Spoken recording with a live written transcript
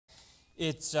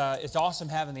It's awesome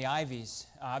having the Ivies.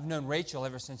 I've known Rachel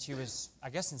ever since she was, I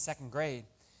guess, in second grade,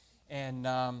 and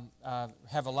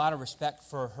have a lot of respect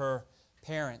for her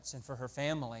parents and for her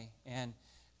family. And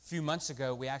a few months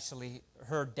ago,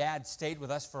 her dad stayed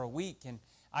with us for a week, and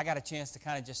I got a chance to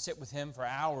kind of just sit with him for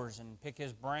hours and pick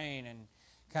his brain and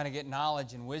kind of get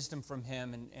knowledge and wisdom from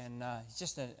him. And he's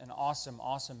just an awesome,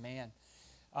 awesome man.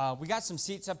 We got some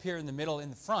seats up here in the middle, in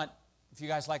the front. If you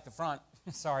guys like the front,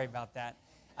 sorry about that.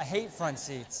 I hate front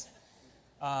seats,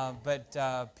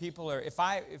 but people are. If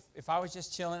I was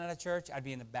just chilling at a church, I'd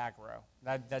be in the back row.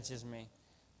 That's just me.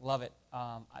 Love it.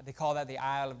 They call that the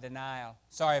aisle of denial.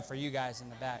 Sorry for you guys in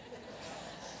the back.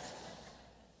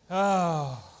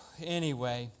 Oh,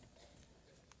 anyway,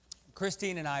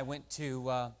 Christine and I went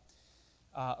to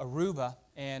Aruba,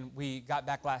 and we got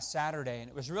back last Saturday, and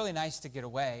it was really nice to get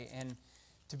away. And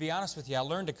to be honest with you, I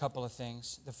learned a couple of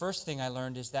things. The first thing I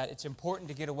learned is that it's important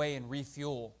to get away and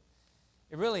refuel.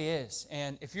 It really is.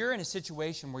 And if you're in a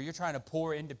situation where you're trying to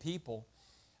pour into people,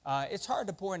 it's hard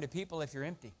to pour into people if you're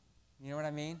empty. You know what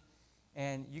I mean?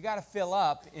 And you got to fill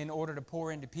up in order to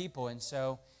pour into people. And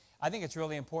so I think it's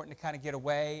really important to kind of get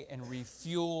away and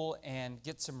refuel and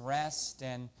get some rest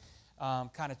and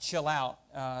kind of chill out.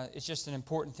 It's just an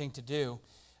important thing to do.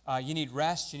 You need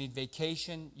rest, you need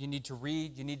vacation, you need to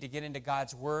read, you need to get into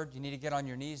God's Word, you need to get on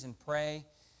your knees and pray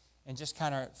and just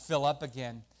kind of fill up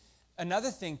again.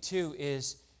 Another thing, too,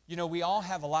 is, we all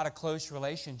have a lot of close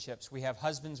relationships. We have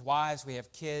husbands, wives, we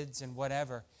have kids, and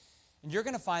whatever. And you're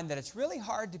going to find that it's really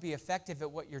hard to be effective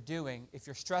at what you're doing if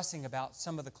you're stressing about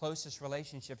some of the closest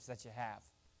relationships that you have,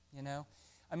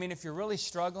 if you're really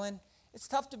struggling, it's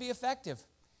tough to be effective.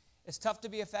 It's tough to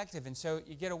be effective, and so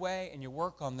you get away and you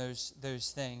work on those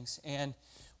things. And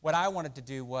what I wanted to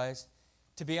do was,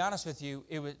 to be honest with you,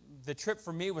 the trip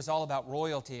for me was all about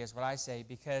royalty, is what I say,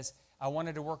 because I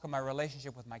wanted to work on my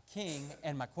relationship with my king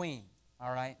and my queen,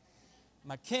 all right?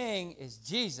 My king is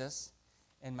Jesus,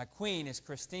 and my queen is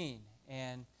Christine.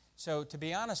 And so, to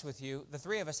be honest with you, the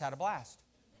three of us had a blast.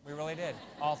 We really did,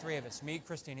 all three of us, me,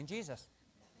 Christine, and Jesus.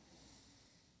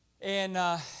 And,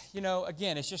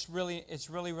 again, it's really,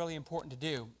 really important to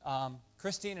do.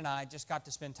 Christine and I just got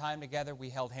to spend time together. We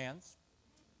held hands,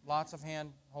 lots of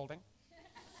hand holding,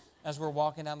 as we're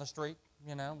walking down the street,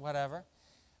 whatever.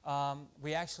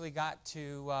 We actually got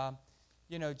to,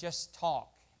 just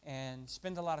talk and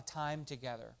spend a lot of time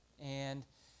together. And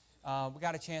we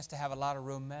got a chance to have a lot of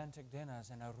romantic dinners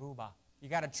in Aruba. You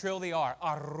got to trill the R,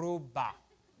 Aruba,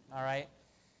 all right?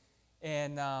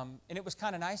 And it was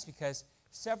kind of nice because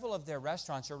several of their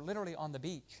restaurants are literally on the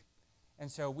beach. And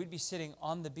so we'd be sitting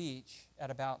on the beach at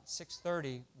about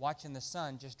 6:30 watching the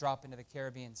sun just drop into the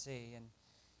Caribbean Sea. And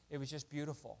it was just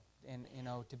beautiful, and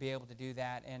to be able to do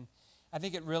that. And I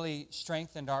think it really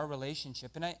strengthened our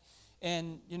relationship.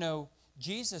 And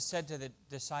Jesus said to the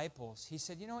disciples, he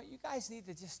said, you know what, you guys need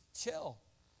to just chill.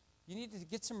 You need to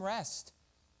get some rest.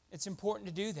 It's important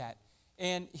to do that.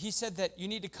 And he said that you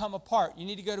need to come apart. You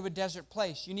need to go to a desert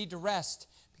place. You need to rest,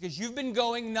 because you've been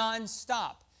going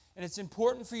nonstop, and it's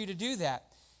important for you to do that.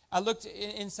 I looked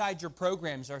inside your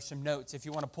programs. There are some notes if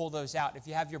you want to pull those out. If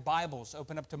you have your Bibles,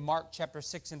 open up to Mark chapter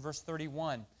 6 and verse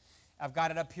 31. I've got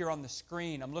it up here on the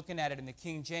screen. I'm looking at it in the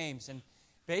King James, and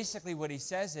basically what he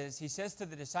says is, he says to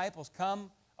the disciples, come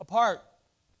apart,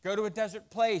 go to a desert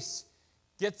place,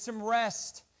 get some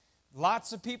rest.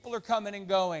 Lots of people are coming and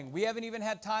going. We haven't even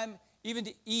had time even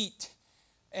to eat.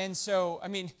 And so,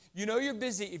 you're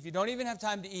busy if you don't even have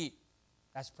time to eat.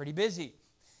 That's pretty busy.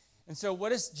 And so what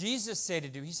does Jesus say to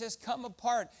do? He says, come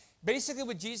apart. Basically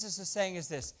what Jesus is saying is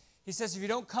this. He says, if you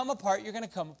don't come apart, you're going to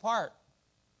come apart.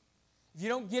 If you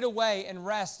don't get away and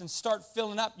rest and start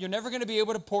filling up, you're never going to be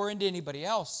able to pour into anybody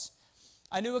else.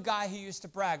 I knew a guy who used to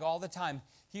brag all the time.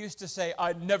 He used to say,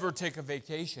 I'd never take a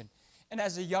vacation. And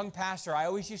as a young pastor, I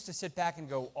always used to sit back and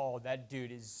go, oh, that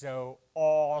dude is so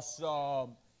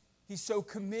awesome. He's so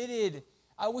committed.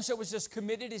 I wish I was as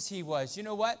committed as he was. You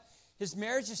know what? His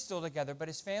marriage is still together, but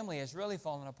his family has really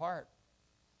fallen apart.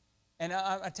 And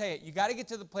I tell you, you got to get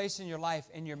to the place in your life,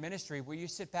 in your ministry, where you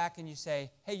sit back and you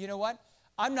say, hey, you know what?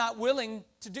 I'm not willing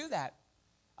to do that.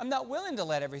 I'm not willing to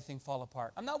let everything fall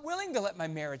apart. I'm not willing to let my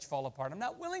marriage fall apart. I'm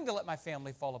not willing to let my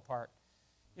family fall apart.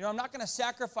 I'm not going to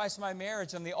sacrifice my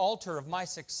marriage on the altar of my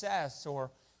success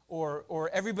or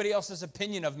everybody else's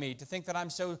opinion of me to think that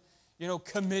I'm so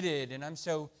committed and I'm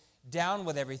so down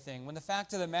with everything. When the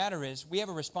fact of the matter is, we have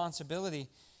a responsibility,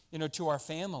 to our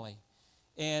family.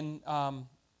 And,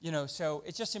 so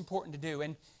it's just important to do.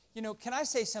 And, can I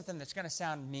say something that's going to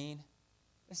sound mean?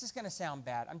 This is going to sound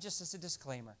bad. It's a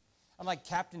disclaimer. I'm like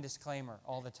Captain Disclaimer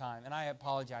all the time, and I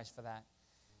apologize for that.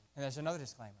 And there's another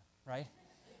disclaimer, right?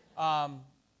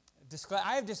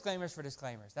 I have disclaimers for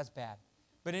disclaimers. That's bad.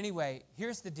 But anyway,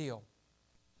 here's the deal.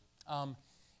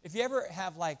 If you ever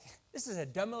have this is a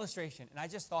dumb illustration, and I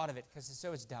just thought of it because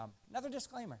it's dumb. Another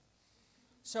disclaimer.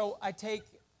 So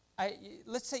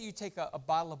let's say you take a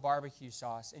bottle of barbecue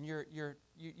sauce, and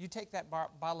you take that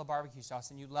bottle of barbecue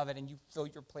sauce, and you love it, and you fill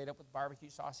your plate up with barbecue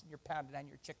sauce, and you're pounding down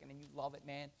your chicken, and you love it,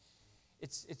 man.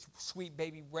 It's sweet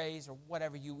baby Ray's or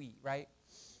whatever you eat, right?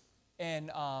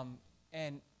 And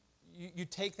you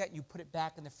take that and you put it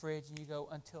back in the fridge, and you go,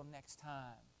 until next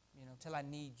time, till I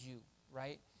need you,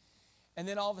 right? And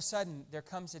then all of a sudden, there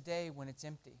comes a day when it's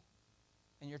empty.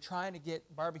 And you're trying to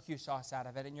get barbecue sauce out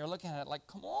of it, and you're looking at it like,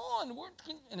 come on,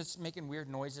 and it's making weird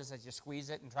noises as you squeeze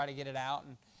it and try to get it out.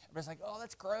 And everybody's like, oh,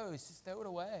 that's gross, just throw it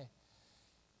away.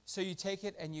 So you take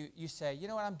it and you say, you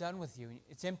know what, I'm done with you.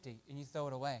 It's empty, and you throw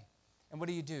it away. And what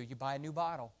do? You buy a new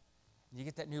bottle. And you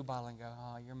get that new bottle and go,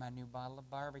 oh, you're my new bottle of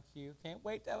barbecue. Can't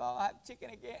wait till I'll have chicken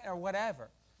again, or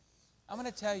whatever. I'm going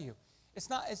to tell you,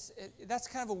 that's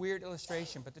kind of a weird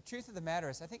illustration, but the truth of the matter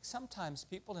is I think sometimes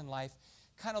people in life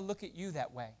kind of look at you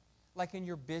that way, like in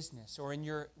your business or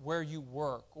in where you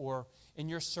work or in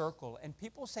your circle. And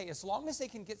people say as long as they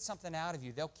can get something out of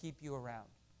you, they'll keep you around.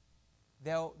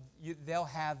 They'll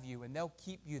have you and they'll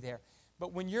keep you there.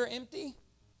 But when you're empty,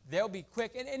 they'll be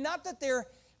quick. And not that they're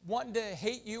wanting to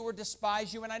hate you or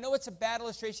despise you. And I know it's a bad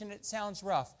illustration and it sounds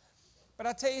rough. But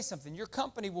I'll tell you something. Your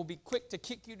company will be quick to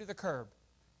kick you to the curb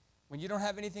when you don't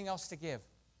have anything else to give,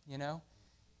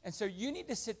 And so you need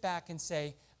to sit back and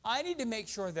say, I need to make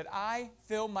sure that I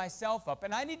fill myself up.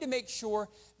 And I need to make sure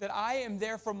that I am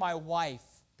there for my wife,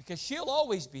 because she'll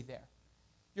always be there.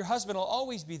 Your husband will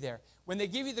always be there. When they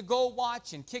give you the gold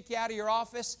watch and kick you out of your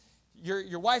office,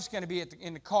 your wife's going to be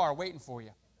in the car waiting for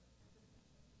you.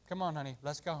 Come on, honey,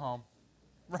 let's go home.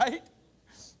 Right?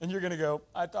 And you're going to go,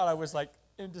 I thought I was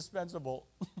indispensable.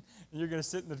 And you're going to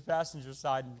sit in the passenger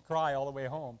side and cry all the way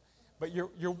home. But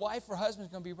your wife or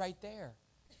husband's going to be right there.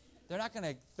 They're not going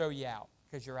to throw you out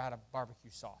because you're out of barbecue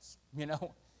sauce.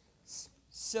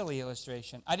 Silly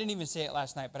illustration. I didn't even say it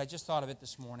last night, but I just thought of it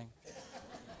this morning.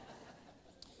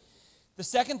 The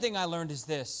second thing I learned is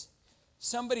this.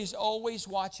 Somebody's always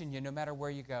watching you no matter where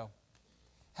you go.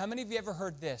 How many of you ever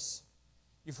heard this?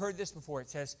 You've heard this before. It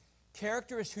says,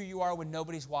 character is who you are when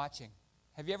nobody's watching.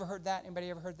 Have you ever heard that? Anybody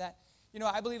ever heard that?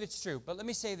 I believe it's true. But let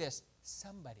me say this.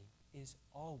 Somebody is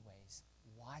always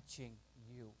watching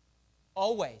you.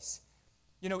 Always.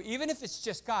 Even if it's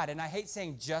just God, and I hate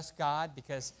saying just God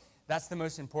because that's the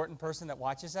most important person that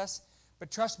watches us,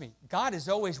 but trust me, God is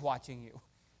always watching you.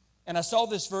 And I saw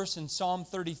this verse in Psalm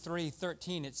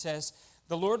 33:13. It says,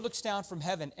 the Lord looks down from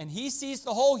heaven, and he sees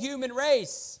the whole human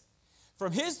race.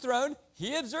 From his throne,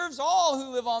 he observes all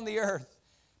who live on the earth.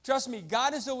 Trust me,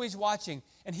 God is always watching,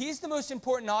 and he's the most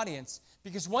important audience,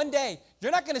 because one day,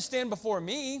 you're not going to stand before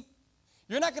me.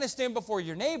 You're not going to stand before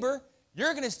your neighbor.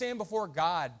 You're going to stand before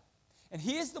God. And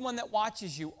he is the one that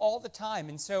watches you all the time.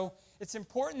 And so it's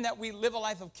important that we live a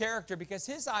life of character because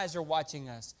his eyes are watching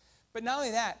us. But not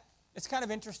only that, it's kind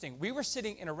of interesting. We were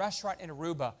sitting in a restaurant in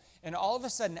Aruba, and all of a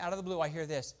sudden, out of the blue, I hear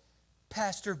this,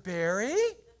 Pastor Barry?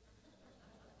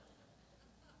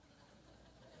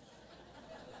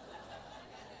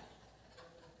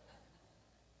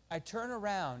 I turn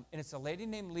around, and it's a lady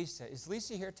named Lisa. Is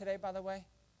Lisa here today, by the way?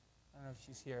 I don't know if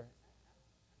she's here.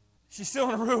 She's still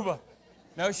in Aruba.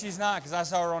 No, she's not, because I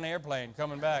saw her on the airplane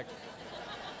coming back.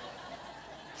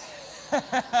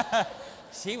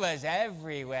 She was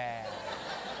everywhere.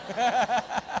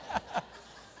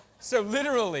 So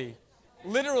literally,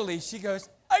 she goes,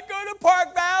 I go to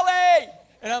Park Valley.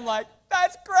 And I'm like,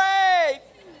 that's great.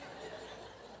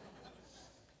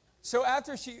 So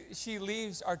after she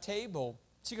leaves our table,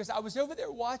 she goes, I was over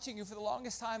there watching you for the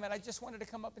longest time, and I just wanted to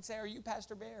come up and say, are you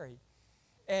Pastor Barry?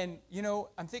 And,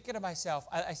 I'm thinking to myself,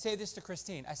 I say this to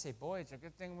Christine. I say, boy, it's a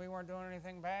good thing we weren't doing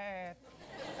anything bad.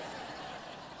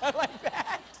 I like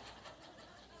that.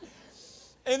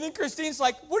 And then Christine's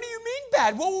like, what do you mean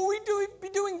bad? What will we be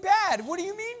doing bad? What do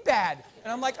you mean bad?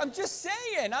 And I'm like, I'm just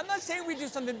saying. I'm not saying we do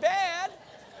something bad.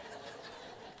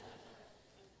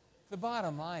 The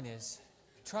bottom line is,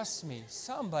 trust me,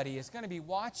 somebody is going to be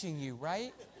watching you,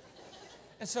 right?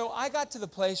 And so I got to the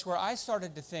place where I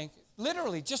started to think,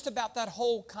 literally, just about that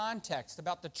whole context,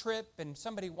 about the trip and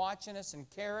somebody watching us and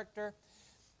character.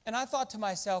 And I thought to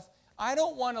myself, I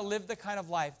don't want to live the kind of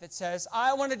life that says,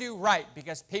 I want to do right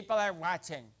because people are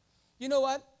watching. You know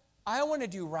what? I want to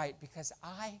do right because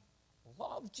I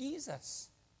love Jesus.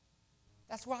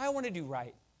 That's why I want to do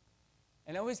right.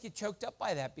 And I always get choked up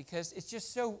by that because it's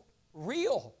just so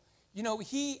real.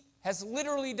 He has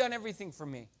literally done everything for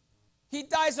me. He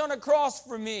dies on a cross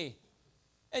for me.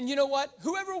 And you know what?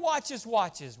 Whoever watches,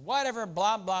 watches. Whatever,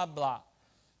 blah, blah, blah.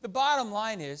 The bottom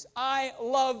line is, I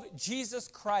love Jesus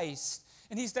Christ.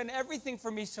 And he's done everything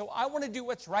for me, so I want to do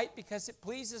what's right because it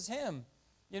pleases him.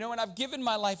 You know, and I've given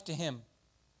my life to him.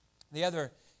 The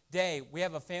other day, we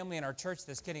have a family in our church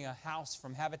that's getting a house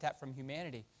from Habitat for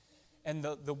Humanity. And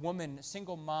the woman,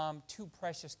 single mom, 2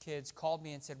 precious kids, called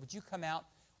me and said, would you come out?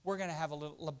 We're going to have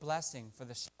a blessing for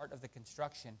the start of the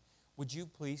construction. Would you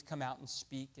please come out and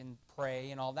speak and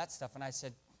pray and all that stuff? And I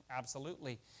said,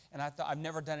 absolutely. And I thought, I've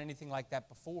never done anything like that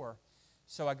before.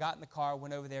 So I got in the car,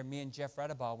 went over there. Me and Jeff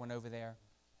Redabaugh went over there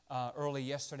early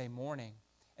yesterday morning.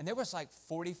 And there was like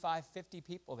 45, 50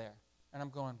 people there. And I'm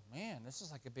going, man, this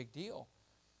is like a big deal.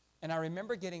 And I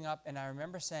remember getting up and I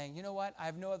remember saying, you know what? I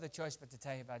have no other choice but to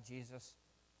tell you about Jesus.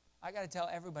 I got to tell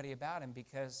everybody about him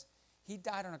because he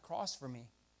died on a cross for me.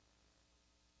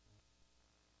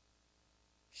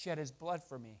 Shed his blood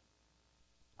for me.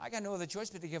 I got no other choice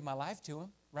but to give my life to him,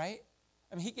 right?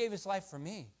 I mean, he gave his life for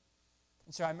me.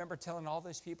 And so I remember telling all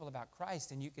those people about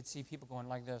Christ, and you could see people going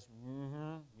like this,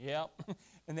 yep.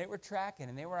 And they were tracking,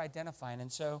 and they were identifying.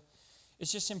 And so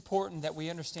it's just important that we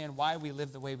understand why we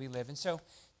live the way we live. And so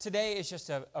today is just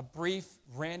a brief,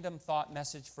 random thought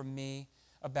message from me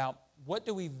about what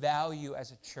do we value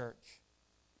as a church?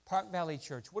 Park Valley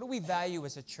Church, what do we value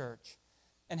as a church?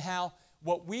 And how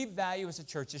what we value as a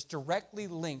church is directly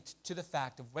linked to the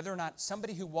fact of whether or not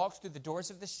somebody who walks through the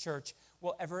doors of this church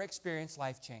will ever experience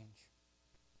life change.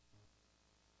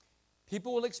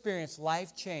 People will experience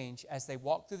life change as they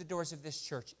walk through the doors of this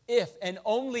church if and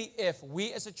only if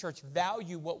we as a church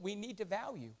value what we need to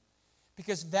value.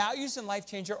 Because values and life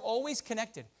change are always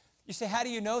connected. You say, how do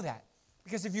you know that?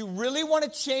 Because if you really want to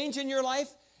change in your life,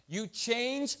 you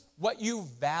change what you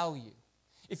value.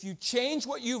 If you change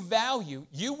what you value,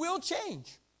 you will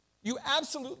change. You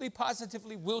absolutely,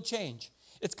 positively will change.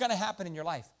 It's going to happen in your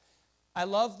life. I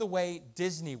love the way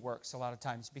Disney works a lot of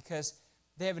times because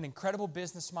they have an incredible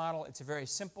business model. It's a very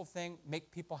simple thing, make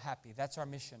people happy. That's our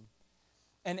mission.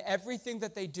 And everything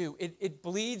that they do, it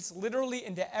bleeds literally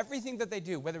into everything that they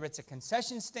do, whether it's a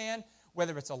concession stand,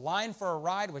 whether it's a line for a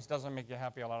ride, which doesn't make you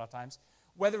happy a lot of times,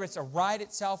 whether it's a ride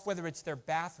itself, whether it's their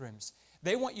bathrooms.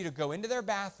 They want you to go into their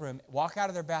bathroom, walk out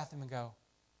of their bathroom and go,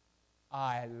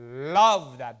 I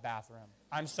love that bathroom.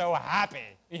 I'm so happy,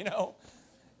 you know.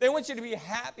 They want you to be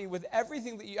happy with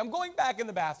everything that you... I'm going back in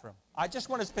the bathroom. I just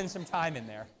want to spend some time in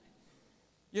there.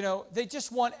 You know, they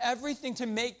just want everything to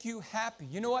make you happy.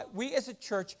 You know what? We as a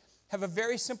church have a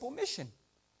very simple mission.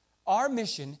 Our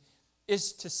mission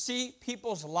is to see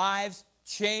people's lives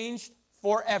changed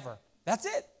forever. That's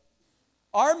it.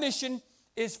 Our mission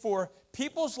is for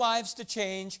people's lives to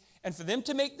change and for them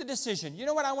to make the decision. You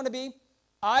know what I want to be?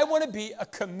 I want to be a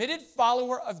committed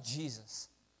follower of Jesus.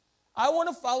 I want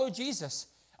to follow Jesus.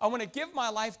 I want to give my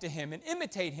life to him and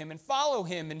imitate him and follow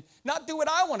him and not do what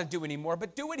I want to do anymore,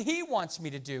 but do what he wants me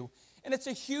to do. And it's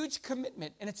a huge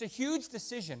commitment, and it's a huge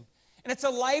decision, and it's a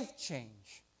life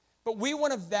change. But we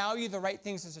want to value the right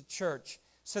things as a church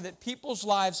so that people's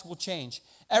lives will change.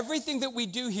 Everything that we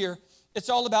do here, it's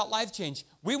all about life change.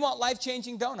 We want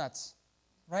life-changing donuts,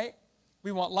 right?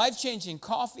 We want life-changing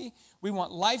coffee. We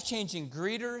want life-changing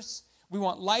greeters. We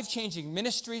want life-changing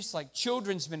ministries like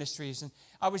children's ministries. And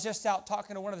I was just out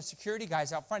talking to one of the security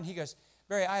guys out front. He goes,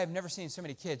 Barry, I have never seen so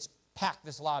many kids pack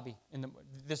this lobby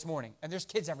this morning. And there's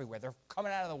kids everywhere. They're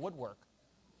coming out of the woodwork,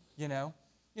 you know.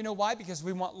 You know why? Because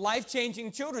we want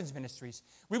life-changing children's ministries.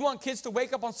 We want kids to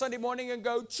wake up on Sunday morning and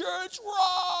go, church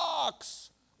rocks.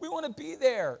 We want to be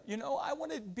there. You know, I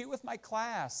want to be with my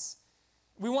class.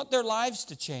 We want their lives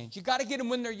to change. You got to get them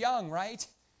when they're young, right?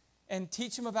 And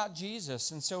teach them about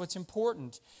Jesus. And so it's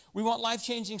important. We want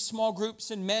life-changing small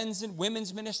groups and men's and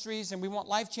women's ministries. And we want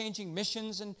life-changing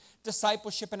missions and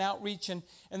discipleship and outreach. And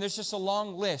there's just a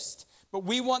long list. But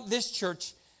we want this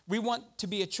church, we want to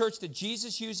be a church that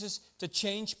Jesus uses to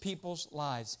change people's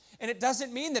lives. And it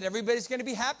doesn't mean that everybody's going to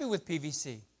be happy with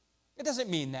PVC. It doesn't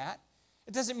mean that.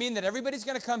 It doesn't mean that everybody's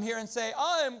going to come here and say,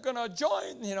 I'm going to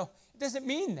join. You know, it doesn't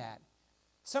mean that.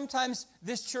 Sometimes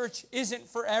this church isn't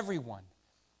for everyone.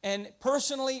 And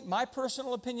personally, my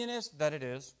personal opinion is that it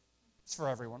is. It's for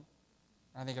everyone.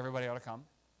 I think everybody ought to come,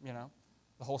 you know.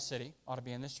 The whole city ought to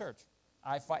be in this church.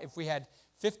 If we had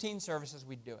 15 services,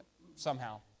 we'd do it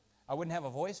somehow. I wouldn't have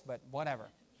a voice, but whatever.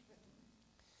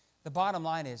 The bottom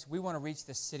line is we want to reach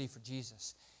this city for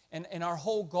Jesus. And our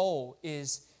whole goal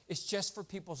is just for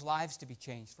people's lives to be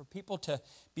changed, for people to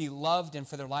be loved and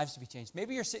for their lives to be changed.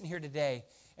 Maybe you're sitting here today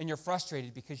and you're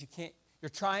frustrated because you're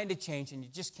trying to change and you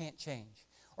just can't change.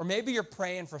 Or maybe you're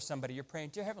praying for somebody. You're praying,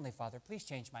 dear Heavenly Father, please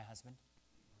change my husband.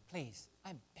 Please,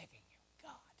 I'm begging you,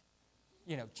 God.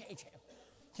 You know, change him.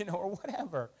 or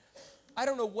whatever. I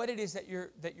don't know what it is that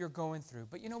you're going through.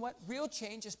 But you know what? Real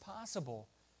change is possible.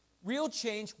 Real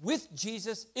change with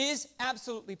Jesus is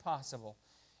absolutely possible.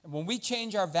 And when we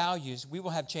change our values, we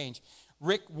will have change.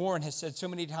 Rick Warren has said so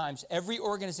many times, every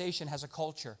organization has a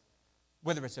culture.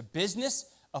 Whether it's a business,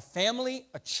 a family,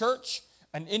 a church,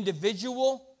 an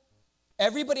individual,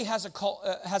 everybody has a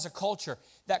culture.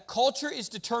 That culture is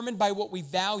determined by what we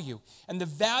value. And the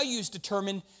values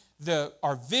determine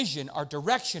our vision, our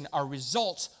direction, our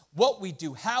results, what we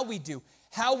do, how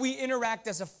we interact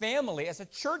as a family, as a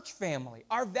church family.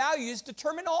 Our values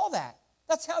determine all that.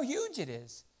 That's how huge it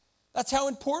is. That's how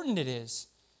important it is.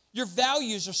 Your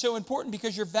values are so important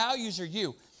because your values are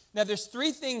you. Now, there's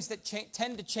three things that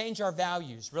tend to change our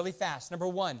values really fast. Number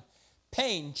one,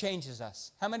 pain changes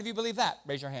us. How many of you believe that?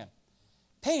 Raise your hand.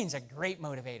 Pain's a great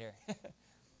motivator.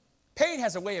 Pain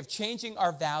has a way of changing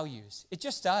our values. It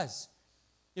just does.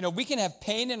 We can have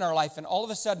pain in our life, and all of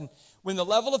a sudden, when the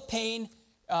level of pain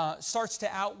starts to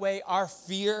outweigh our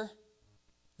fear,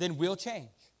 then we'll change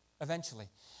eventually.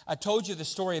 I told you the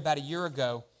story about a year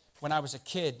ago when I was a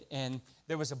kid, and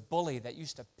there was a bully that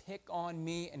used to pick on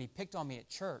me, and he picked on me at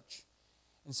church.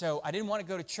 And so I didn't want to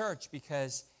go to church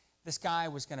because this guy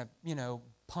was going to,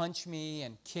 punch me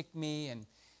and kick me and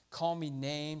call me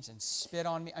names and spit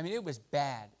on me. I mean, it was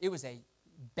bad. It was a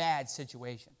bad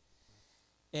situation.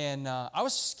 And I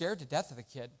was scared to death of the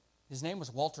kid. His name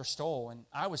was Walter Stoll, and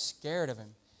I was scared of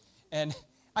him. And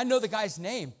I know the guy's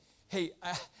name. Hey,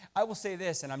 I will say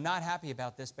this, and I'm not happy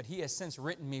about this, but he has since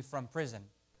written me from prison.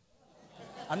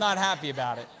 I'm not happy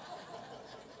about it.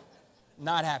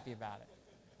 Not happy about it.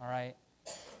 All right?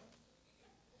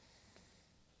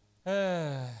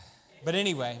 But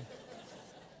anyway.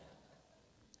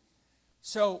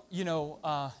 So,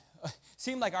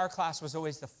 seemed like our class was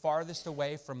always the farthest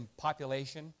away from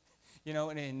population,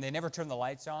 and they never turned the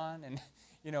lights on. And,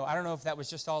 I don't know if that was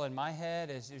just all in my head.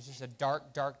 It was just a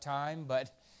dark, dark time.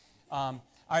 But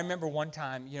I remember one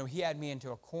time, he had me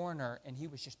into a corner, and he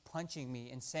was just punching me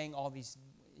and saying all these,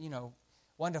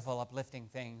 wonderful, uplifting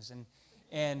things.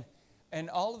 And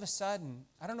all of a sudden,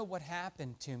 I don't know what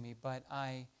happened to me, but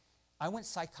I went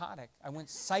psychotic. I went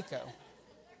psycho.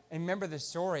 And remember the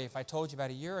story if I told you about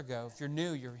a year ago. If you're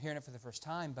new, you're hearing it for the first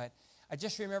time. But I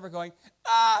just remember going,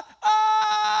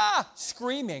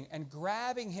 screaming and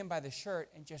grabbing him by the shirt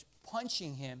and just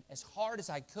punching him as hard as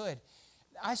I could.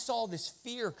 I saw this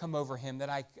fear come over him that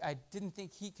I didn't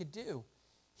think he could do.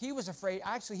 He was afraid.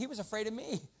 Actually, he was afraid of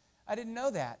me. I didn't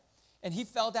know that. And he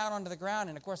fell down onto the ground.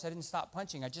 And, of course, I didn't stop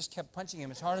punching. I just kept punching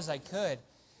him as hard as I could.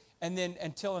 And then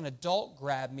until an adult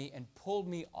grabbed me and pulled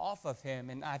me off of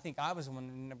him, and I think I was the one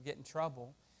who ended up getting in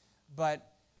trouble. But,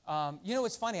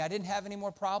 it's funny. I didn't have any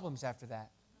more problems after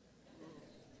that.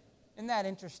 Isn't that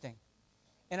interesting?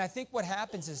 And I think what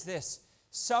happens is this.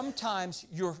 Sometimes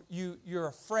you're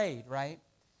afraid, right?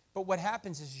 But what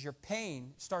happens is your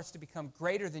pain starts to become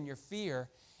greater than your fear,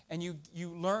 and you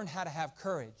learn how to have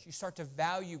courage. You start to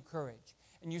value courage.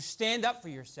 And you stand up for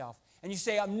yourself. And you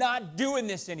say, I'm not doing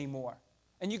this anymore.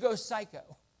 And you go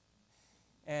psycho.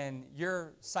 And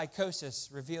your psychosis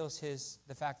reveals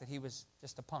the fact that he was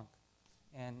just a punk.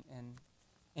 And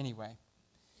anyway,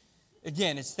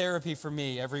 again, it's therapy for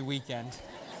me every weekend.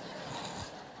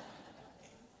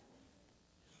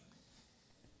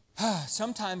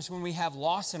 Sometimes when we have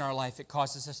loss in our life, it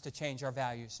causes us to change our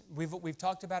values. We've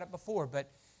talked about it before,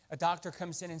 but a doctor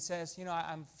comes in and says,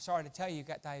 I'm sorry to tell you, you've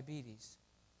got diabetes.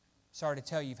 Sorry to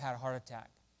tell you, you've had a heart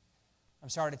attack. I'm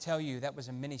sorry to tell you that was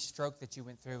a mini stroke that you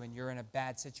went through and you're in a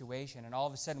bad situation. And all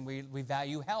of a sudden we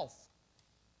value health.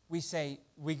 We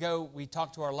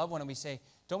talk to our loved one and we say,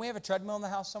 don't we have a treadmill in the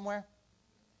house somewhere?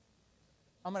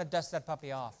 I'm going to dust that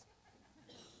puppy off.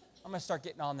 I'm going to start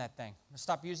getting on that thing. I'm going to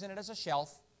stop using it as a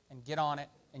shelf and get on it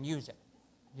and use it,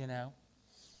 I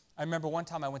remember one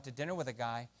time I went to dinner with a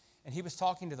guy and he was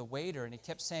talking to the waiter and he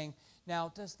kept saying,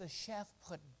 now, does the chef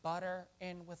put butter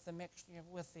in with the mixture,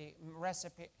 with the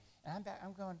recipe? And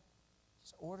I'm going,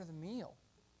 just order the meal.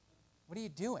 What are you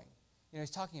doing? He's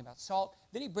talking about salt.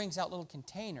 Then he brings out little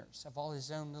containers of all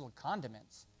his own little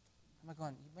condiments. I'm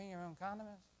going, you bring your own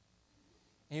condiments?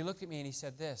 And he looked at me and he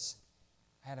said this,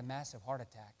 I had a massive heart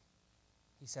attack.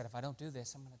 He said, if I don't do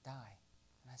this, I'm going to die.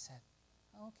 And I said,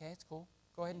 oh, okay, it's cool.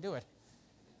 Go ahead and do it.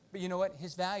 But you know what?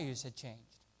 His values had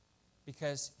changed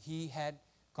because he had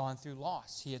gone through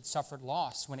loss. He had suffered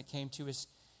loss when it came to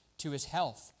his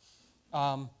health.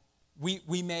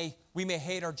 We may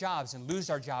hate our jobs and lose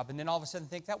our job and then all of a sudden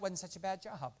think that wasn't such a bad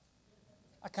job.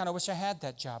 I kind of wish I had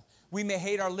that job. We may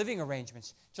hate our living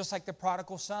arrangements, just like the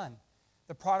prodigal son.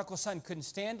 The prodigal son couldn't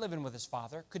stand living with his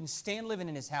father, couldn't stand living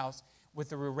in his house. with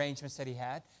the arrangements that he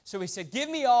had. So he said, give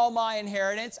me all my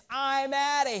inheritance. I'm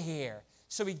out of here.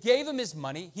 So he gave him his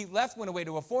money. He left, went away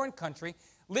to a foreign country,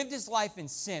 lived his life in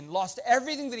sin, lost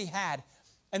everything that he had.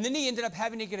 And then he ended up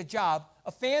having to get a job.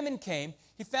 A famine came.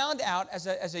 He found out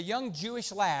as a young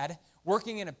Jewish lad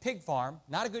working in a pig farm,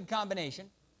 not a good combination.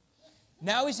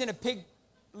 Now he's in a pig,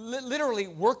 literally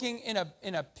working in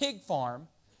a pig farm.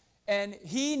 And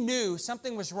he knew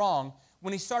something was wrong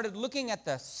when he started looking at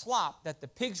the slop that the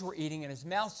pigs were eating, and his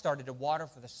mouth started to water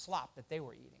for the slop that they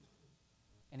were eating.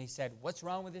 And he said, what's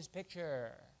wrong with this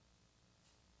picture?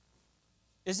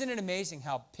 Isn't it amazing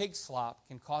how pig slop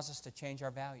can cause us to change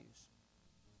our values?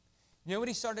 You know what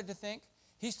he started to think?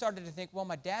 He started to think, well,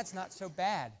 my dad's not so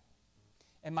bad,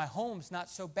 and my home's not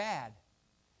so bad,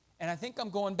 and I think I'm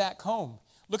going back home.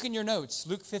 Look in your notes,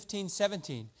 Luke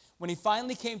 15:17. When he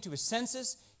finally came to his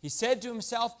senses, he said to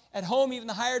himself, at home even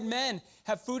the hired men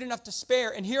have food enough to spare,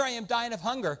 and here I am dying of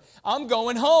hunger. I'm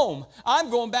going home.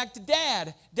 I'm going back to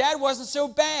Dad. Dad wasn't so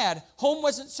bad. Home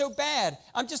wasn't so bad.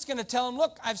 I'm just going to tell him,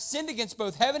 look, I've sinned against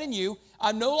both heaven and you.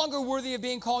 I'm no longer worthy of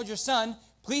being called your son.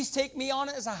 Please take me on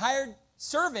as a hired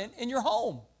servant in your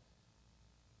home.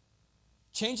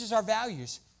 Changes our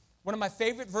values. One of my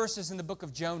favorite verses in the book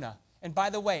of Jonah. And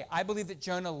by the way, I believe that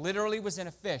Jonah literally was in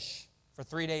a fish for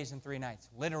 3 days and 3 nights.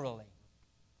 Literally.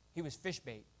 He was fish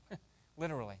bait.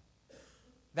 Literally.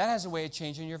 That has a way of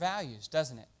changing your values,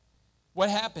 doesn't it? What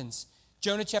happens?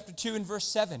 Jonah chapter 2 and verse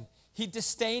 7. He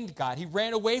disdained God. He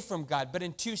ran away from God. But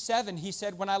in 2:7, he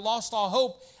said, when I lost all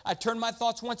hope, I turned my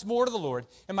thoughts once more to the Lord,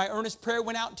 and my earnest prayer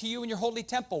went out to you in your holy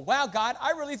temple. Wow, God,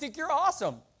 I really think you're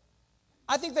awesome.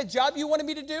 I think that job you wanted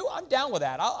me to do, I'm down with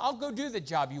that. I'll go do the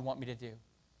job you want me to do.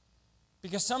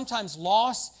 Because sometimes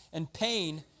loss and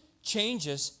pain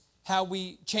changes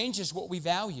what we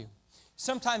value.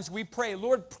 Sometimes we pray,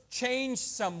 Lord, change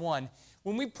someone.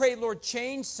 When we pray, Lord,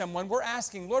 change someone, we're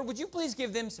asking, Lord, would you please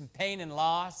give them some pain and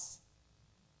loss?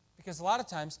 Because a lot of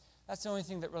times, that's the only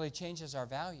thing that really changes our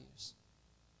values.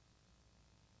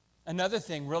 Another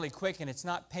thing really quick, and it's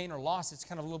not pain or loss, it's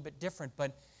kind of a little bit different,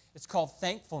 but it's called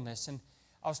thankfulness. And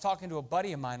I was talking to a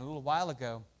buddy of mine a little while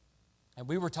ago, and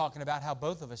we were talking about how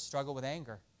both of us struggle with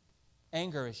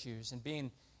anger issues and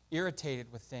being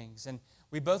irritated with things. And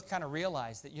we both kind of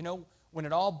realized that, when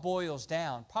it all boils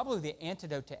down, probably the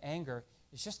antidote to anger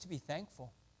is just to be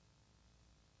thankful.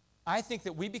 I think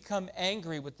that we become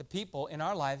angry with the people in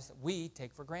our lives that we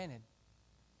take for granted.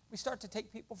 We start to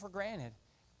take people for granted.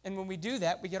 And when we do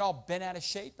that, we get all bent out of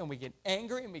shape, and we get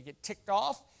angry, and we get ticked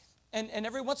off. And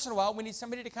every once in a while, we need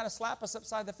somebody to kind of slap us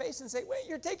upside the face and say, wait,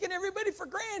 you're taking everybody for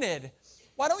granted.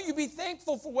 Why don't you be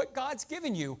thankful for what God's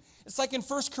given you? It's like in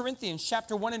 1 Corinthians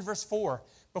chapter 1 and verse 4.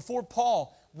 Before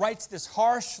Paul writes this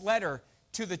harsh letter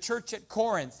to the church at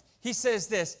Corinth, he says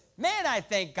this, man, I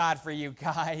thank God for you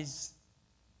guys.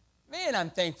 Man, I'm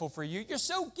thankful for you. You're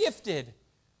so gifted.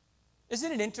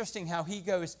 Isn't it interesting how he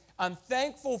goes, I'm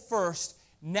thankful first.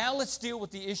 Now let's deal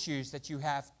with the issues that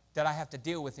I have to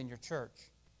deal with in your church.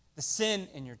 The sin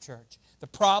in your church, the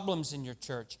problems in your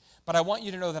church. But I want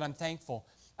you to know that I'm thankful.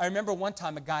 I remember one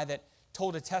time a guy that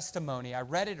told a testimony. I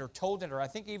read it or told it, or I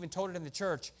think he even told it in the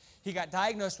church. He got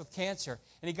diagnosed with cancer,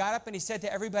 and he got up and he said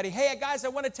to everybody, hey, guys, I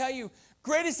want to tell you,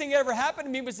 greatest thing that ever happened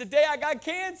to me was the day I got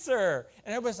cancer.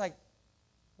 And everybody's like,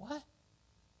 what?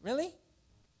 Really?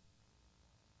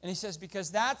 And he says, because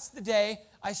that's the day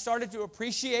I started to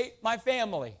appreciate my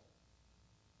family.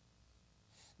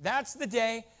 That's the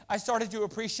day I started to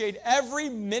appreciate every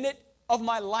minute of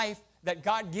my life that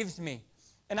God gives me.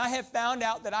 And I have found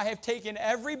out that I have taken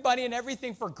everybody and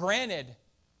everything for granted.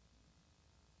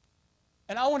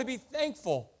 And I want to be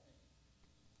thankful.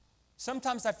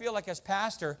 Sometimes I feel like as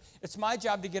pastor, it's my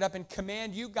job to get up and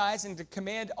command you guys and to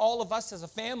command all of us as a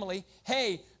family,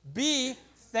 hey, be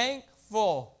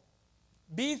thankful.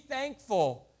 Be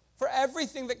thankful for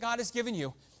everything that God has given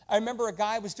you. I remember a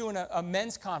guy was doing a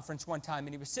men's conference one time,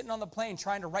 and he was sitting on the plane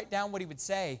trying to write down what he would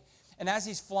say. And as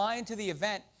he's flying to the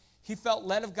event, he felt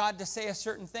led of God to say a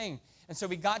certain thing. And so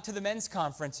he got to the men's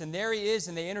conference, and there he is,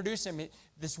 and they introduce him,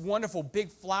 this wonderful, big,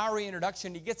 flowery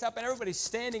introduction. He gets up, and everybody's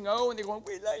standing, and they're going,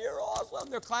 you're awesome.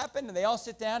 They're clapping, and they all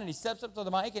sit down, and he steps up to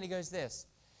the mic, and he goes this,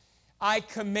 I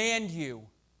command you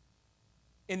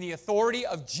in the authority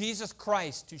of Jesus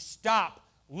Christ to stop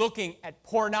looking at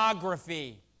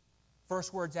pornography.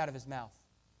 First words out of his mouth.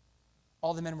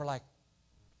 All the men were like,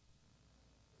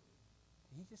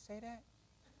 did he just say that?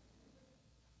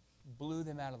 Blew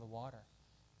them out of the water.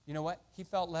 You know what? He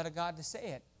felt led of God to say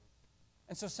it.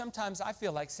 And so sometimes I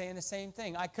feel like saying the same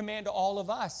thing. I command all of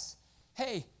us,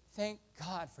 hey, thank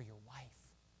God for your wife.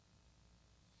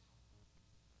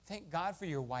 Thank God for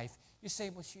your wife. You say,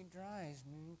 well, she drives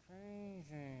me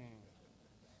crazy.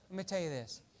 Let me tell you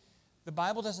this. The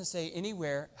Bible doesn't say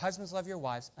anywhere, husbands love your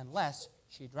wives, unless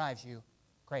she drives you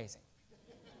crazy.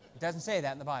 It doesn't say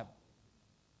that in the Bible.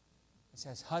 It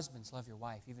says, husbands love your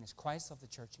wife, even as Christ loved the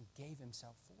church and gave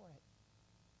himself for it.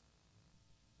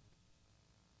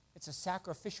 It's a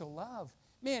sacrificial love.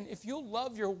 Man, if you'll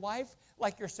love your wife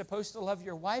like you're supposed to love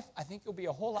your wife, I think you'll be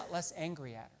a whole lot less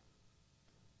angry at her.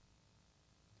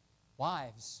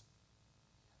 Wives,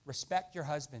 respect your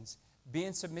husbands. Be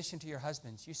in submission to your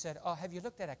husbands. You said, oh, have you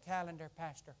looked at a calendar,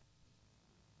 Pastor?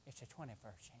 It's the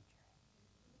 21st century.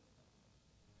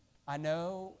 I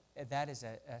know that is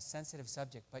a sensitive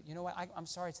subject, but you know what? I'm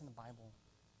sorry it's in the Bible.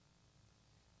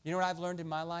 You know what I've learned in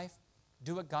my life?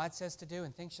 Do what God says to do,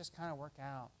 and things just kind of work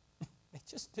out. They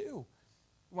just do.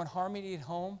 You want harmony at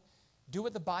home? Do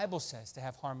what the Bible says to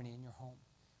have harmony in your home.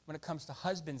 When it comes to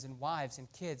husbands and wives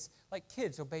and kids, like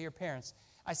kids, obey your parents.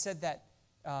 I said that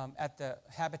at the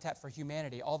Habitat for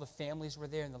Humanity. All the families were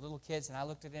there and the little kids, and I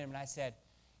looked at them and I said,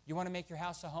 you want to make your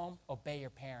house a home? Obey your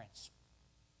parents.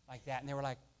 Like that. And they were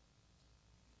like,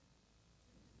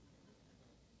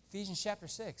 Ephesians chapter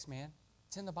 6, man.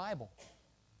 It's in the Bible.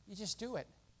 You just do it.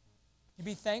 You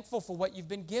be thankful for what you've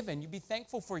been given. You be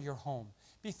thankful for your home.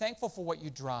 Be thankful for what you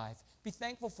drive. Be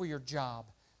thankful for your job.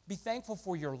 Be thankful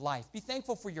for your life. Be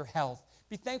thankful for your health.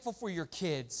 Be thankful for your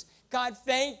kids. God,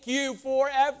 thank you for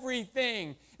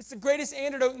everything. It's the greatest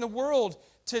antidote in the world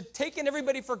to taking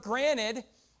everybody for granted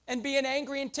and being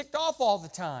angry and ticked off all the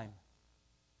time.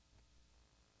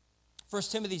 1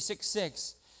 Timothy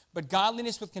 6:6. But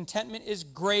godliness with contentment is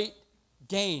great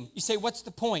gain. You say, what's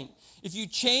the point? If you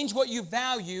change what you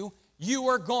value, you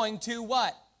are going to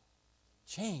what?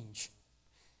 Change.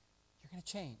 You're going to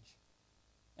change.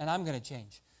 And I'm going to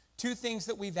change. 2 things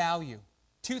that we value.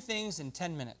 2 things in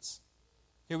 10 minutes.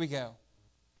 Here we go.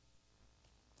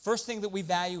 First thing that we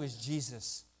value is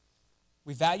Jesus.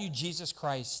 We value Jesus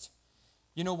Christ.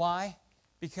 You know why?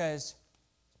 Because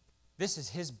this is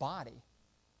his body.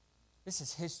 This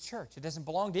is his church. It doesn't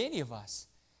belong to any of us.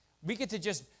 We get to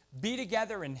just be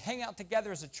together and hang out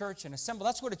together as a church and assemble.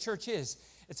 That's what a church is.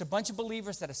 It's a bunch of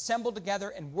believers that assemble together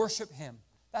and worship him.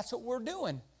 That's what we're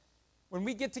doing. When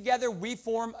we get together, we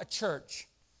form a church.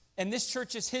 And this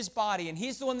church is his body, and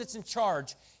he's the one that's in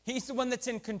charge. He's the one that's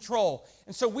in control.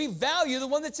 And so we value the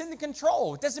one that's in the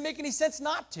control. It doesn't make any sense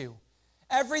not to.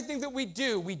 Everything that we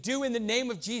do in the name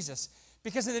of Jesus.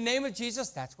 Because in the name of Jesus,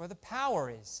 that's where the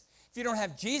power is. If you don't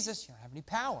have Jesus, you don't have any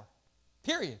power.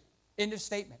 Period. End of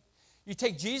statement. You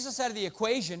take Jesus out of the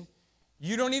equation,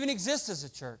 you don't even exist as a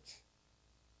church.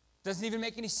 Doesn't even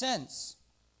make any sense.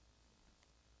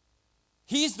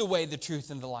 He's the way, the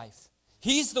truth, and the life.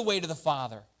 He's the way to the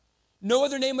Father. No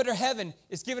other name under heaven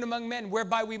is given among men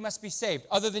whereby we must be saved,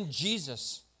 other than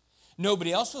Jesus.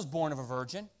 Nobody else was born of a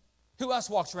virgin. Who else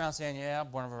walks around saying, yeah,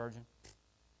 I'm born of a virgin?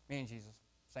 Me and Jesus,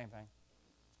 same thing.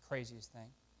 Craziest thing.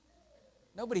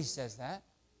 Nobody says that.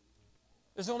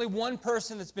 There's only one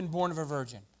person that's been born of a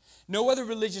virgin. No other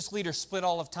religious leader split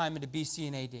all of time into BC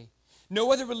and AD.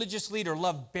 No other religious leader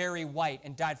loved Barry White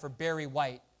and died for Barry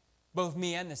White, both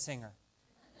me and the singer,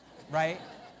 right?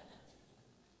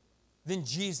 Then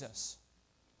Jesus.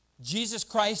 Jesus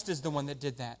Christ is the one that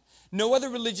did that. No other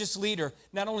religious leader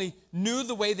not only knew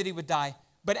the way that he would die,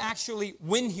 but actually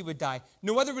when he would die.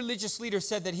 No other religious leader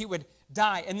said that he would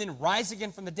die and then rise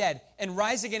again from the dead and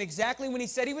rise again exactly when he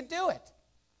said he would do it.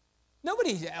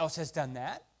 Nobody else has done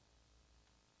that.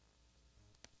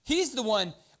 He's the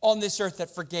one on this earth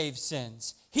that forgave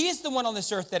sins. He is the one on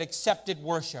this earth that accepted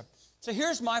worship. So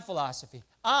here's my philosophy.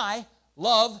 I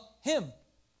love him.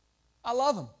 I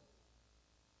love him.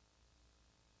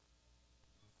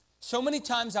 So many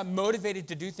times I'm motivated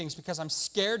to do things because I'm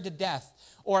scared to death,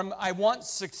 or I want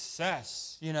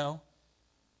success, you know.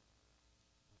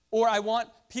 Or I want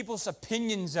people's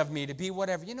opinions of me to be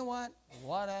whatever. You know what?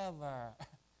 Whatever.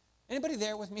 Anybody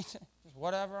there with me? Just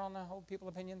whatever on the whole people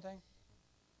opinion thing?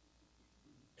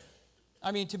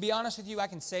 I mean, to be honest with you, I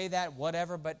can say that,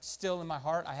 whatever, but still in my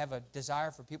heart, I have a desire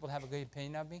for people to have a good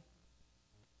opinion of me.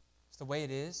 It's the way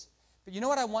it is. But you know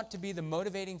what I want to be the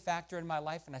motivating factor in my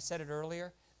life? And I said it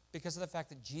earlier, because of the fact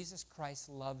that Jesus Christ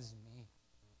loves me.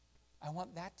 I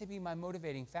want that to be my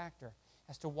motivating factor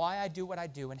as to why I do what I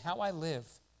do and how I live.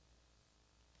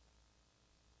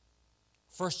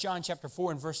 1 John chapter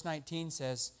 4 and verse 19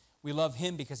 says, we love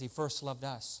him because he first loved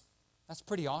us. That's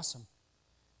pretty awesome.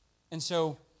 And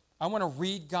so I want to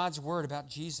read God's word about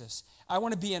Jesus. I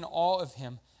want to be in awe of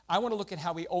him. I want to look at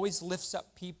how he always lifts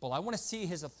up people. I want to see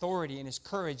his authority and his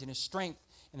courage and his strength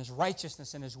and his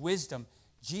righteousness and his wisdom.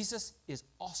 Jesus is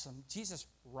awesome. Jesus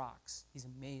rocks. He's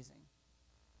amazing.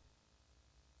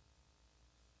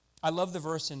 I love the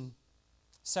verse in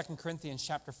 2 Corinthians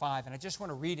chapter 5, and I just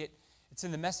want to read it. It's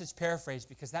in the Message paraphrase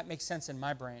because that makes sense in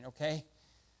my brain, okay?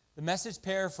 The Message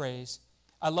paraphrase,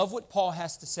 I love what Paul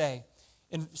has to say.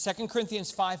 In 2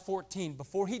 Corinthians 5:14,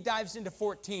 before he dives into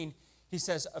 14, he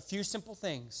says a few simple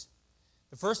things.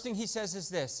 The first thing he says is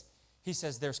this. He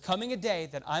says, there's coming a day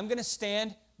that I'm going to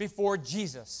stand before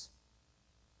Jesus.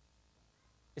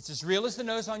 It's as real as the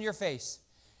nose on your face.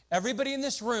 Everybody in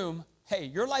this room, hey,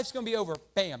 your life's going to be over,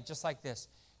 bam, just like this.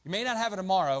 You may not have it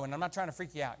tomorrow, and I'm not trying to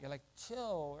freak you out. You're like,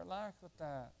 chill, relax with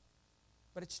that.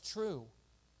 But it's true.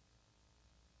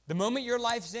 The moment your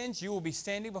life ends, you will be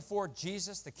standing before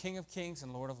Jesus, the King of Kings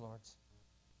and Lord of Lords.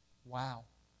 Wow.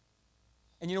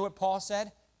 And you know what Paul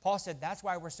said? Paul said, that's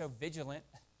why we're so vigilant,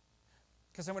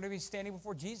 because I'm going to be standing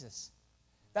before Jesus.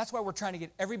 That's why we're trying to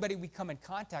get everybody we come in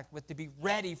contact with to be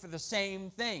ready for the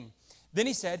same thing. Then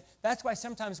he said, that's why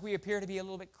sometimes we appear to be a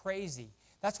little bit crazy.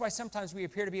 That's why sometimes we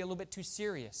appear to be a little bit too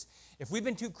serious. If we've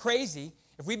been too crazy,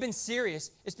 if we've been serious,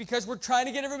 it's because we're trying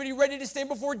to get everybody ready to stand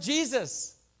before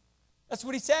Jesus. That's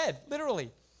what he said,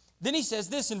 literally. Then he says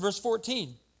this in verse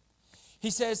 14. He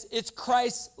says, it's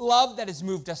Christ's love that has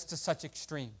moved us to such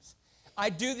extremes. I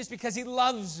do this because he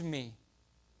loves me.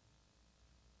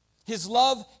 His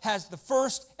love has the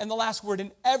first and the last word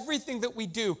in everything that we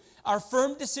do. Our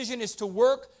firm decision is to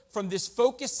work from this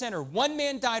focused center. One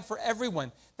man died for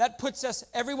everyone. That puts us,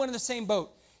 everyone, in the same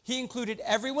boat. He included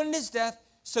everyone in his death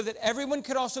so that everyone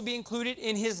could also be included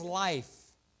in his life.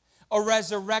 A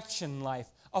resurrection life,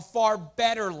 a far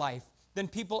better life than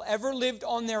people ever lived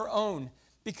on their own.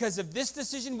 Because of this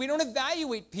decision, we don't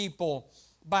evaluate people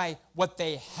by what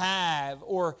they have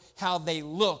or how they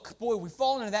look. Boy, we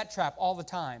fall into that trap all the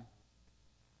time.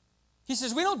 He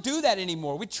says, we don't do that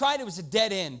anymore. We tried, it was a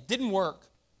dead end. Didn't work.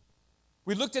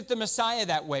 We looked at the Messiah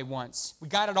that way once. We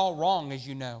got it all wrong, as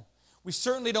you know. We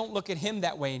certainly don't look at him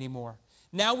that way anymore.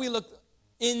 Now we look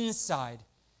inside.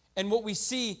 And what we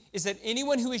see is that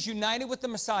anyone who is united with the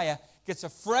Messiah gets a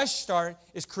fresh start,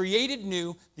 is created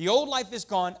new. The old life is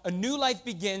gone. A new life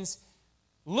begins.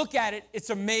 Look at it. It's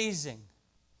amazing.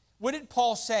 What did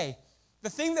Paul say? The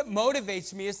thing that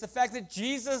motivates me is the fact that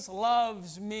Jesus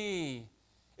loves me.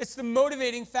 It's the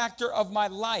motivating factor of my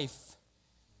life.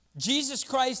 Jesus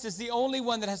Christ is the only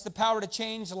one that has the power to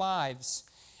change lives.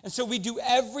 And so we do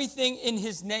everything in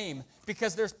his name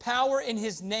because there's power in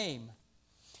his name.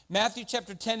 Matthew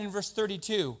chapter 10 and verse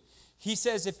 32. He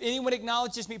says, if anyone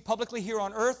acknowledges me publicly here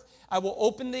on earth, I will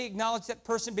openly acknowledge that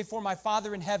person before my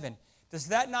Father in heaven. Does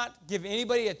that not give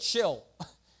anybody a chill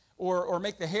or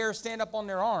make the hair stand up on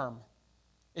their arm?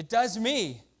 It does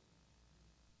me.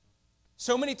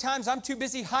 So many times I'm too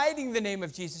busy hiding the name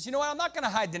of Jesus. You know what? I'm not going to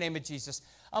hide the name of Jesus.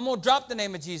 I'm going to drop the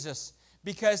name of Jesus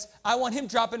because I want him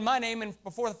dropping my name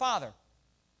before the Father.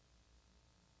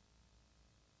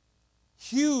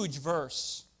 Huge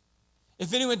verse.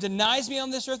 If anyone denies me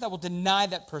on this earth, I will deny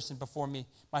that person before me,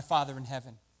 my Father in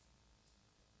heaven.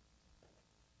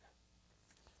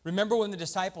 Remember when the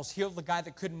disciples healed the guy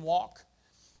that couldn't walk?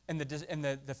 And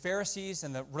the Pharisees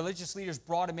and the religious leaders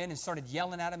brought him in and started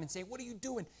yelling at him and saying, what are you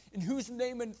doing? In whose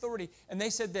name and authority? And they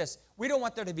said this, we don't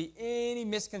want there to be any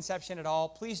misconception at all.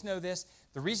 Please know this.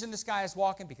 The reason this guy is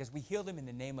walking, because we healed him in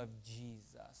the name of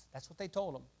Jesus. That's what they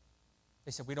told him.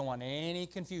 They said, we don't want any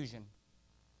confusion.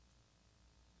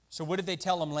 So what did they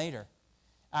tell him later?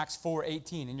 Acts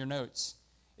 4:18 in your notes.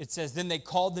 It says, then they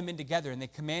called them in together and they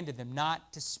commanded them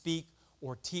not to speak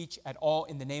or teach at all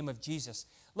in the name of Jesus.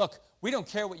 Look, we don't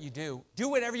care what you do. Do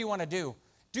whatever you want to do.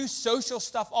 Do social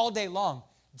stuff all day long.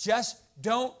 Just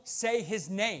don't say his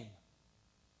name.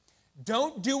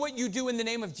 Don't do what you do in the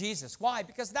name of Jesus. Why?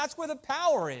 Because that's where the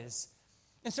power is.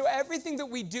 And so everything that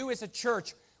we do as a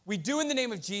church, we do in the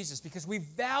name of Jesus because we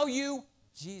value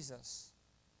Jesus.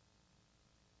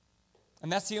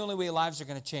 And that's the only way lives are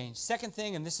going to change. Second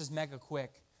thing, and this is mega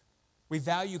quick, we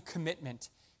value commitment.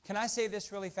 Can I say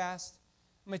this really fast?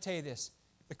 Let me tell you this.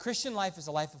 The Christian life is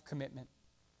a life of commitment.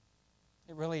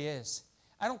 It really is.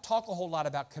 I don't talk a whole lot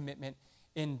about commitment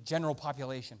in general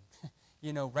population,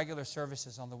 regular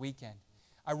services on the weekend.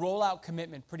 I roll out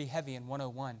commitment pretty heavy in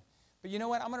 101. But you know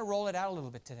what? I'm going to roll it out a little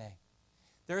bit today.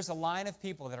 There's a line of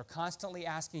people that are constantly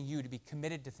asking you to be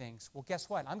committed to things. Well, guess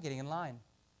what? I'm getting in line.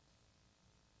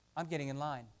 I'm getting in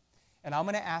line. And I'm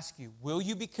going to ask you, will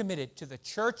you be committed to the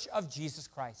church of Jesus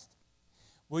Christ?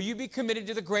 Will you be committed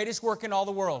to the greatest work in all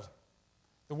the world?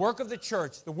 The work of the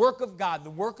church, the work of God, the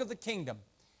work of the kingdom.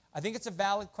 I think it's a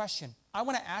valid question. I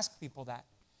want to ask people that.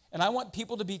 And I want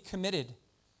people to be committed.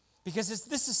 Because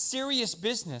this is serious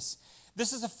business.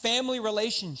 This is a family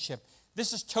relationship.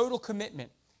 This is total commitment.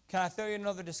 Can I throw you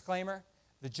another disclaimer?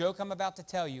 The joke I'm about to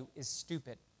tell you is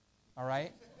stupid. All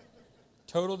right?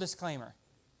 Total disclaimer.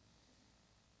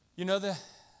 You know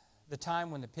the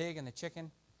time when the pig and the chicken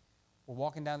were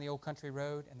walking down the old country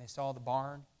road and they saw the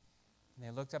barn? And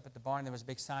they looked up at the barn. There was a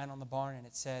big sign on the barn and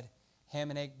it said, ham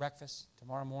and egg breakfast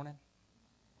tomorrow morning.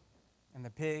 And the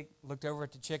pig looked over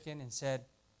at the chicken and said,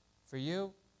 for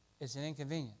you, it's an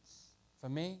inconvenience. For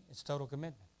me, it's total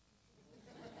commitment.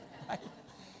 I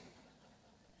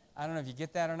don't know if you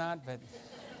get that or not, but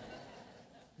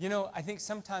you know, I think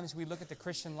sometimes we look at the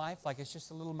Christian life like it's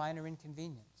just a little minor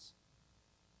inconvenience.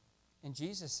 And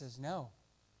Jesus says, no,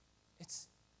 it's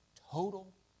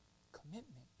total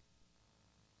commitment.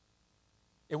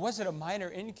 It wasn't a minor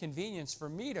inconvenience for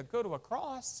me to go to a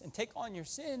cross and take on your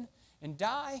sin and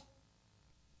die.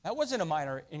 That wasn't a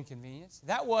minor inconvenience.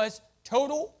 That was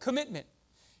total commitment.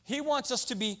 He wants us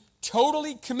to be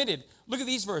totally committed. Look at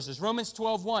these verses. Romans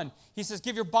 12:1. He says,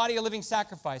 give your body a living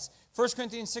sacrifice. 1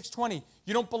 Corinthians 6:20.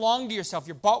 You don't belong to yourself.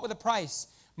 You're bought with a price.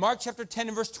 Mark chapter 10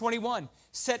 and verse 21.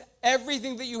 Set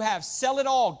everything that you have. Sell it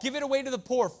all. Give it away to the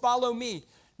poor. Follow me.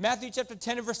 Matthew chapter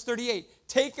 10 and verse 38.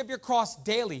 Take up your cross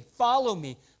daily. Follow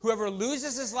me. Whoever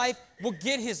loses his life will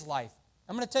get his life.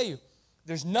 I'm going to tell you,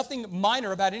 there's nothing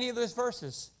minor about any of those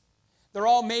verses. They're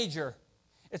all major.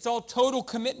 It's all total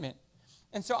commitment.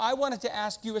 And so I wanted to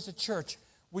ask you as a church,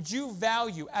 would you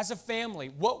value, as a family,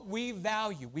 what we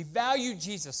value? We value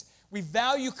Jesus. We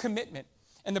value commitment.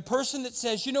 And the person that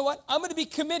says, you know what, I'm going to be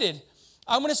committed.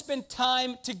 I'm going to spend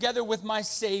time together with my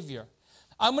Savior.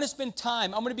 I'm going to spend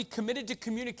time. I'm going to be committed to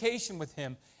communication with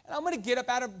Him. And I'm going to get up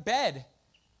out of bed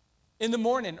in the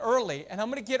morning early. And I'm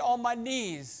going to get on my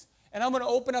knees. And I'm going to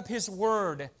open up His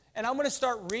Word. And I'm going to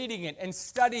start reading it and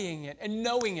studying it and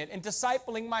knowing it and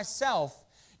discipling myself.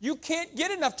 You can't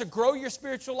get enough to grow your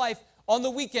spiritual life on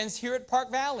the weekends here at Park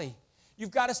Valley.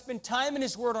 You've got to spend time in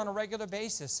His Word on a regular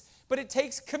basis. But it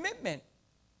takes commitment.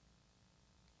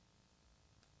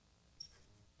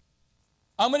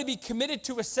 I'm going to be committed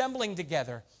to assembling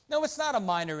together. No, it's not a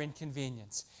minor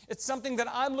inconvenience. It's something that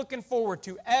I'm looking forward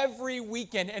to every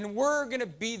weekend, and we're going to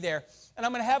be there. And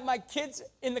I'm going to have my kids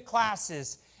in the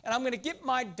classes, and I'm going to get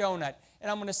my donut, and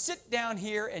I'm going to sit down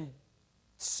here and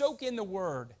soak in the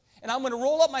Word. And I'm going to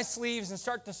roll up my sleeves and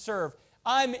start to serve.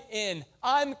 I'm in.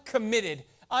 I'm committed.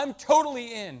 I'm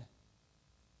totally in.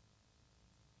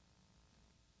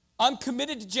 I'm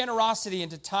committed to generosity and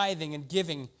to tithing and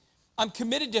giving. I'm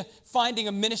committed to finding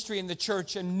a ministry in the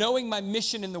church and knowing my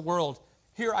mission in the world.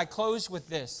 Here, I close with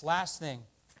this last thing.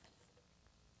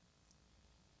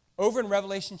 Over in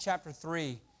Revelation chapter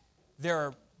 3, there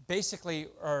are basically,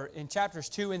 or in chapters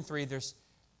 2 and 3, there's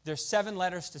 7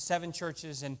 letters to 7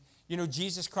 churches. And, you know,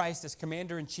 Jesus Christ, as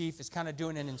commander-in-chief, is kind of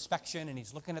doing an inspection, and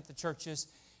he's looking at the churches.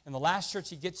 And the last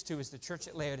church he gets to is the church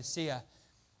at Laodicea.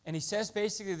 And he says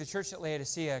basically to the church at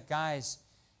Laodicea, guys,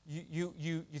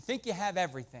 you think you have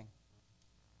everything.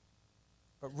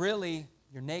 But really,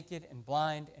 you're naked and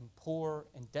blind and poor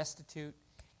and destitute.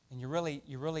 And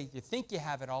you think you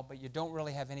have it all, but you don't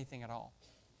really have anything at all.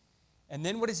 And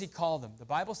then what does he call them? The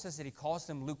Bible says that he calls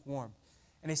them lukewarm.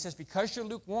 And he says, because you're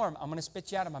lukewarm, I'm going to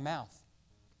spit you out of my mouth.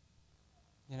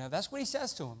 You know, that's what he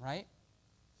says to them, right?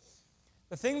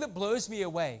 The thing that blows me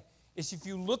away is if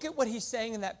you look at what he's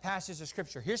saying in that passage of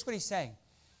Scripture, here's what he's saying.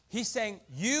 He's saying,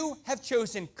 you have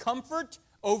chosen comfort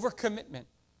over commitment.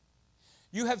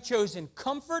 You have chosen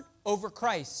comfort over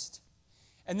Christ.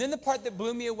 And then the part that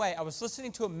blew me away, I was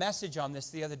listening to a message on this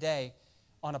the other day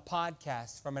on a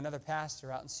podcast from another pastor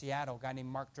out in Seattle, a guy named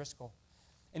Mark Driscoll.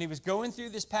 And he was going through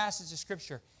this passage of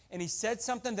Scripture, and he said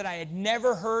something that I had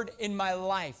never heard in my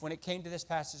life when it came to this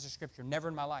passage of Scripture, never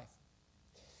in my life.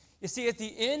 You see, at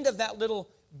the end of that little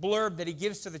blurb that he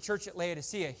gives to the church at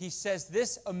Laodicea, he says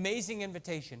this amazing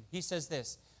invitation. He says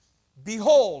this,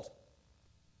 behold,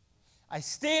 I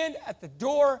stand at the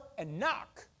door and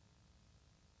knock.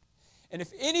 And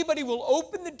if anybody will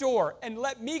open the door and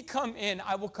let me come in,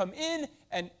 I will come in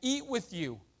and eat with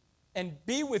you and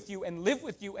be with you and live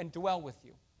with you and dwell with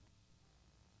you.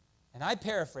 And I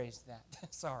paraphrased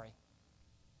that. Sorry.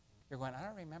 You're going, I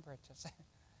don't remember it.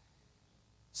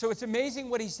 So it's amazing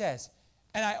what he says.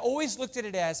 And I always looked at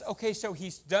it as, okay, so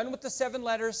he's done with the 7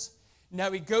 letters.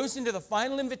 Now he goes into the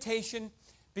final invitation.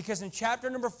 Because in chapter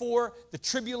number 4, the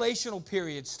tribulational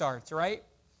period starts, right?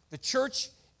 The church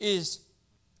is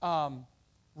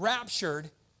raptured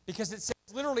because it says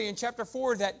literally in chapter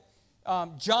 4 that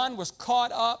John was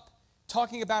caught up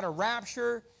talking about a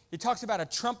rapture. He talks about a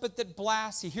trumpet that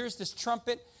blasts. He hears this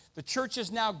trumpet. The church is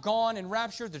now gone and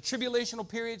raptured. The tribulational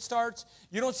period starts.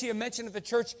 You don't see a mention of the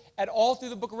church at all through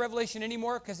the book of Revelation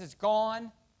anymore because it's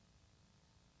gone.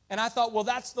 And I thought, well,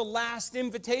 that's the last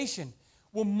invitation.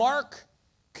 Well, Mark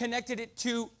connected it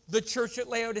to the church at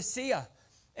Laodicea.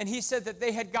 And he said that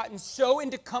they had gotten so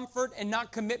into comfort and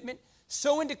not commitment,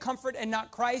 so into comfort and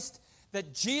not Christ,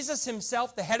 that Jesus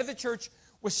himself, the head of the church,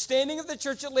 was standing at the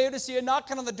church at Laodicea,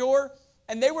 knocking on the door,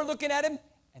 and they were looking at him,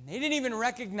 and they didn't even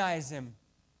recognize him.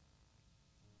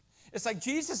 It's like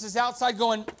Jesus is outside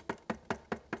going,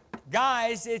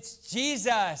 guys, it's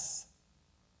Jesus.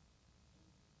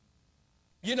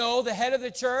 You know, the head of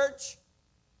the church.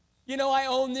 You know, I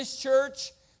own this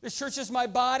church. This church is my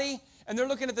body. And they're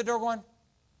looking at the door going,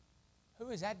 who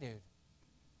is that dude?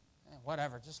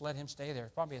 Whatever, just let him stay there.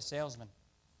 Probably a salesman.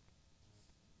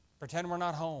 Pretend we're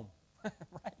not home.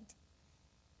 Right?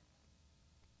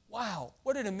 Wow,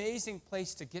 what an amazing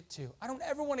place to get to. I don't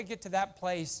ever want to get to that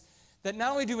place that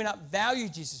not only do we not value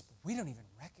Jesus, but we don't even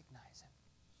recognize him.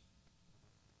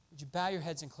 Would you bow your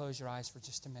heads and close your eyes for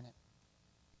just a minute?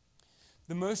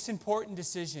 The most important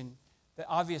decision that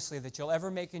obviously that you'll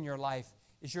ever make in your life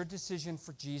is your decision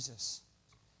for Jesus.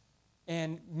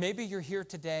 And maybe you're here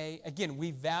today. Again,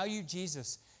 we value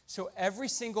Jesus. So every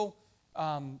single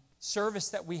service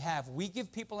that we have, we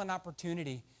give people an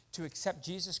opportunity to accept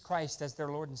Jesus Christ as their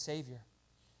Lord and Savior.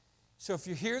 So if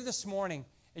you're here this morning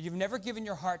and you've never given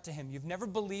your heart to him, you've never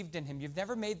believed in him, you've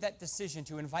never made that decision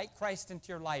to invite Christ into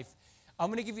your life, I'm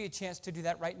going to give you a chance to do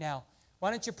that right now.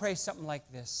 Why don't you pray something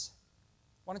like this?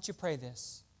 Why don't you pray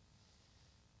this?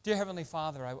 Dear Heavenly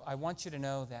Father, I want you to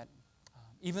know that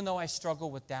even though I struggle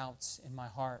with doubts in my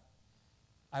heart,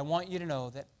 I want you to know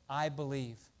that I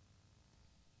believe.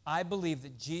 I believe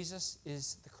that Jesus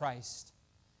is the Christ.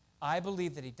 I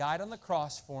believe that he died on the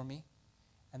cross for me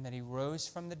and that he rose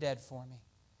from the dead for me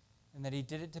and that he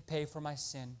did it to pay for my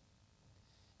sin.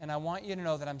 And I want you to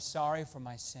know that I'm sorry for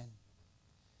my sin.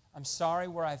 I'm sorry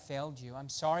where I failed you. I'm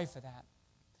sorry for that.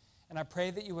 And I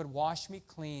pray that you would wash me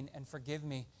clean and forgive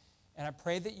me. And I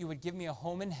pray that you would give me a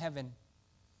home in heaven.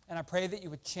 And I pray that you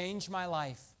would change my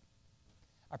life.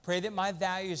 I pray that my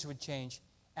values would change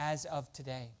as of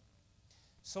today.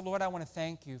 So, Lord, I want to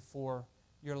thank you for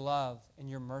your love and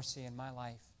your mercy in my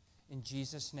life. In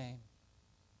Jesus' name,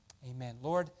 amen.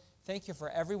 Lord, thank you for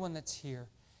everyone that's here.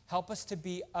 Help us to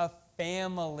be a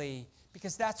family,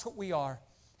 because that's what we are.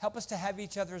 Help us to have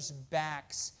each other's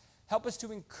backs. Help us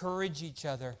to encourage each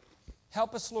other.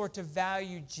 Help us, Lord, to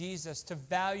value Jesus, to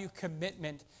value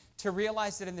commitment, to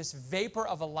realize that in this vapor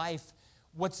of a life,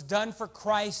 what's done for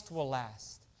Christ will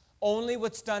last. Only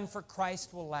what's done for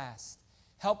Christ will last.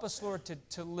 Help us, Lord,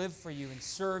 to live for you and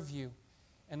serve you,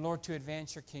 and, Lord, to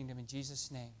advance your kingdom. In Jesus'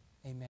 name, amen.